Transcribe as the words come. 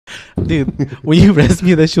dude, when you res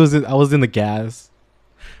me, that shit was I was in the gas.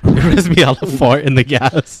 You res me out of far in the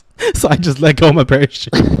gas, so I just let go of my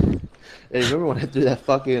parachute. Hey, remember when I threw that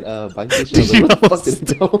fucking bike station? Where the fuck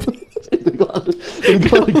did it go?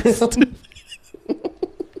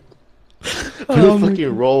 It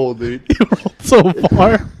fucking rolled, dude. It rolled so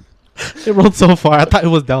far. It rolled so far. I thought it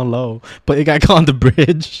was down low, but it got caught on the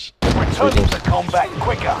bridge. Returning to combat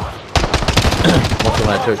quicker. Most of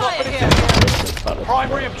my church.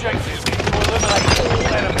 Primary objective is to eliminate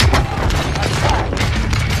all enemies.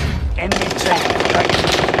 Attack. Enemy team is taking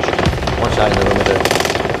position. One shot in the room right there.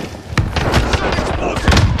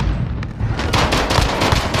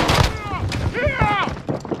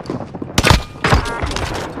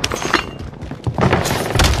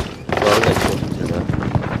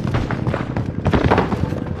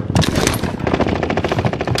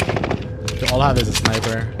 All I have is a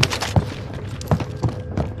sniper.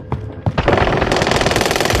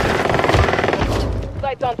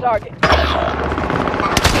 Sights on target.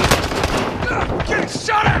 Getting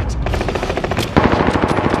shot at!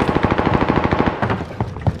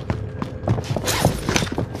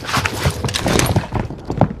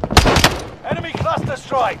 Enemy cluster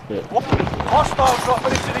strike. Hostile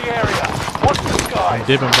dropping into the area. Watch the skies. I'm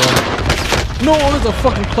dipping, bro. No, there's a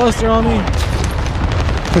fucking cluster on me.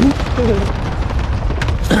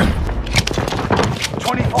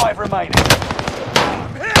 25 remaining.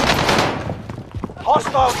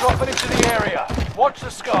 Hostile dropping into the area. Watch the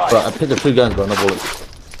sky. Bro, I picked up 2 guns, bro, no bullets.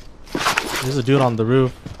 There's a dude on the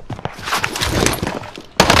roof.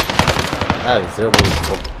 I have 0 bullets.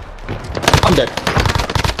 I'm dead.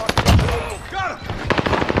 Got him.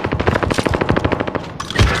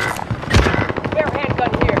 Spare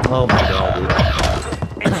handgun here. Oh my god, dude.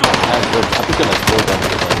 I picked up like 4 guns.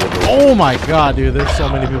 Oh my god, dude, there's so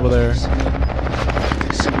many people there.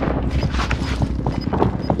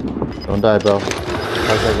 Don't die, bro.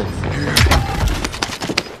 5 seconds.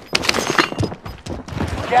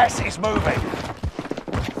 Gas is moving.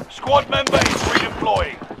 Squad member is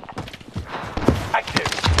redeploying. Active.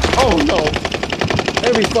 Oh no!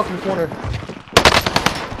 Every fucking corner.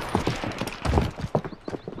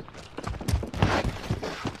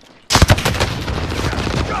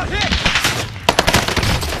 Got hit.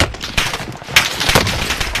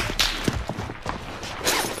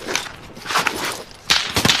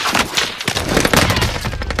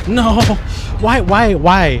 No! Why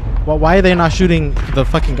are they not shooting the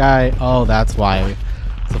fucking guy? Oh, that's why.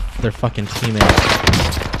 They're fucking teammates.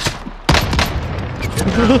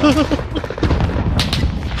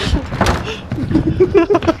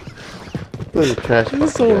 Trash. This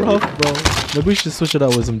is so rough, bro. Maybe we should switch it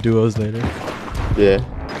up with some duos later. Yeah.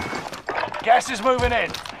 Gas is moving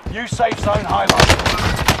in. New safe zone highlighted.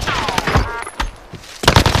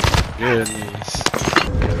 Goodness.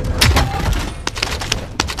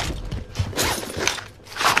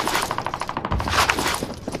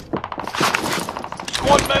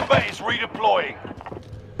 Squad member is redeploying.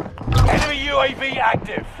 Enemy UAV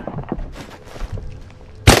active.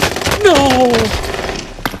 No!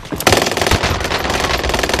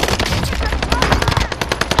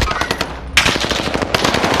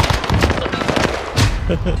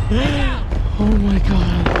 Oh my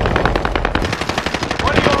god.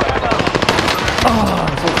 Ready your ammo.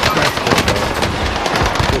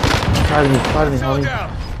 Fire me, homie.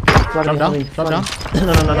 Drop down, drop down. No. I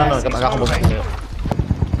got almost.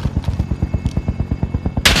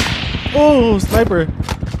 Oh, sniper.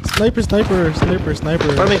 Sniper.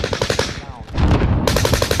 Fire me.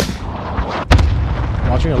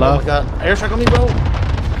 Watch your Oh my left. god. Airstrike on me, bro.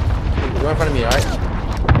 You're in front of me, alright?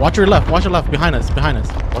 Watch your left. Behind us.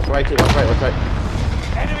 Watch right, too. Watch right.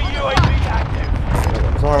 Enemy UAV active.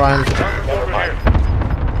 Somewhere behind me. Over here.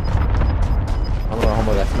 I'm gonna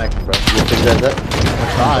homo that smack me, bro. You pick that up?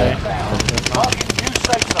 Try. Marking new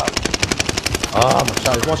safe zone. Oh,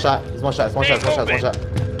 my shot. It's one shot.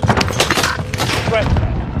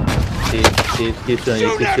 Keep shooting you.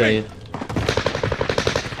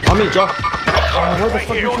 On me, Joe. Where the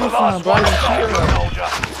fuck you come from, bro?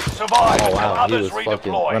 Survive. Oh wow, he Others was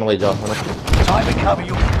fucking. redeploy. Run away, Joe. Time to cover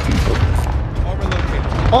you.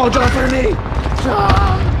 Oh, Joe, in front of me!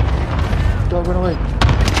 Joe, run away.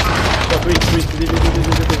 Joe, three.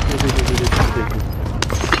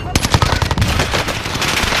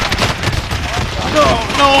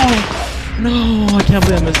 No, I can't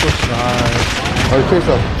believe I missed those shots. Oh, chase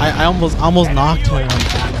up. I almost knocked him. Come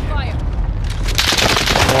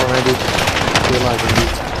on, Randy. Stay alive, Randy.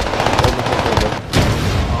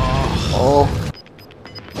 Oh.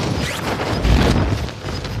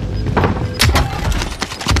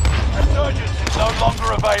 Resurgence is no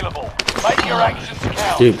longer available. Make your actions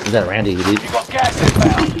count. Dude, is that Randy, dude? You got gas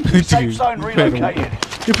inbound. Dude, Safe zone you put relocated.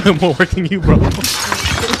 You put more work than you, bro.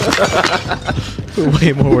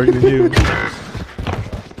 Way more work than you.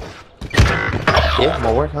 Yeah,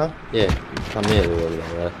 more work, huh? Yeah, come here,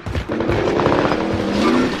 bro.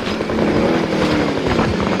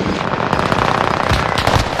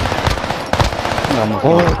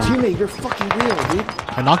 Oh, teammate, you're fucking real, dude.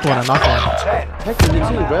 I knocked one. 10. Heck, you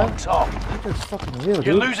too, bro. On top. Hector's fucking real,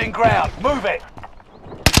 You're dude. losing ground. Move it.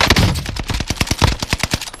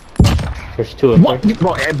 There's two of them.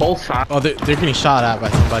 Bro, at both sides. Oh, they're getting shot at by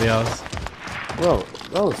somebody else. Bro,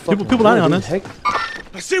 that was fucking People dying on dude. us. Heck,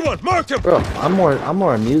 I see one. Marked him. bro, I'm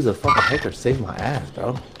more amused that fucking Hector saved my ass,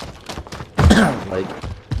 bro. Like,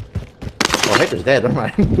 oh, Hector's dead, never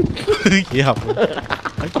mind. Yeah, bro.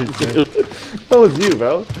 That was you,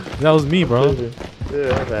 bro. That was me, bro.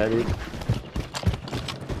 Yeah, I'm bad, dude.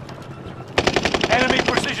 Enemy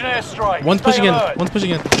precision airstrike. One's Stay pushing in. alert. One's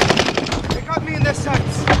pushing in. They got me in their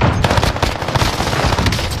sights.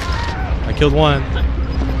 I killed one.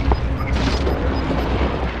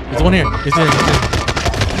 There's one here. He's in.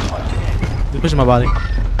 He's pushing my body.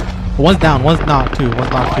 One's down. One's knocked too.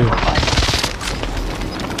 One's knocked too.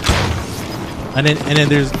 And then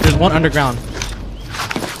there's one underground.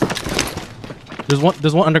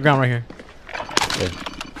 There's one underground right here.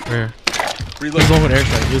 Right here. He's the one with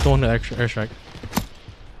airstrike. He's the one with extra airstrike.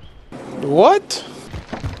 What?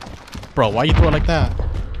 Bro, why you throw it like that?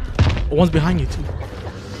 One's behind you too.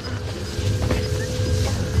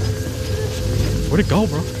 Where'd it go,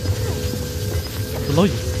 bro? Below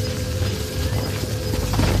you.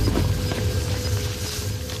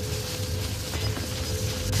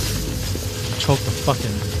 Choke the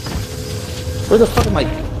fucking. Where the fuck am I?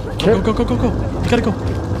 Go. You gotta go.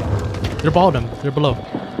 They're below them. They're below.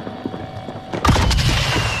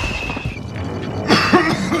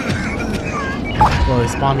 Bro, they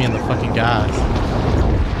spawned me in the fucking gas.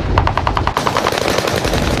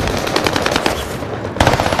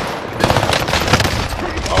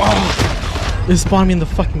 Oh, they spawned me in the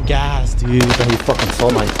fucking gas, dude. You fucking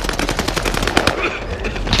saw my.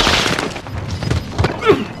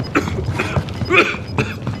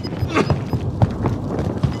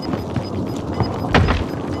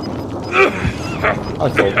 I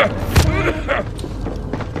sold him.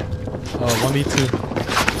 Oh, 1v2.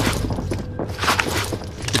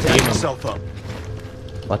 Get yourself up.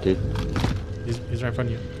 What, dude? He's right in front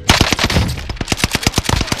of you.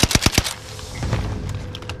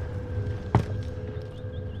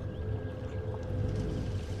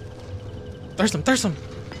 Thirst him.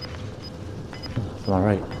 I'm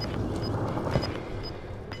alright.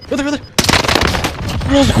 Brother.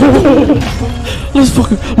 Let's go,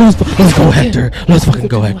 Hector. Let's fucking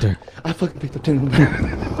go, Hector. I fucking picked up 10.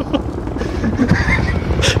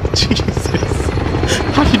 Jesus.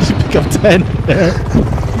 How did you pick up 10 there?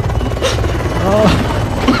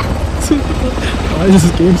 Why is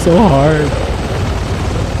this game so hard?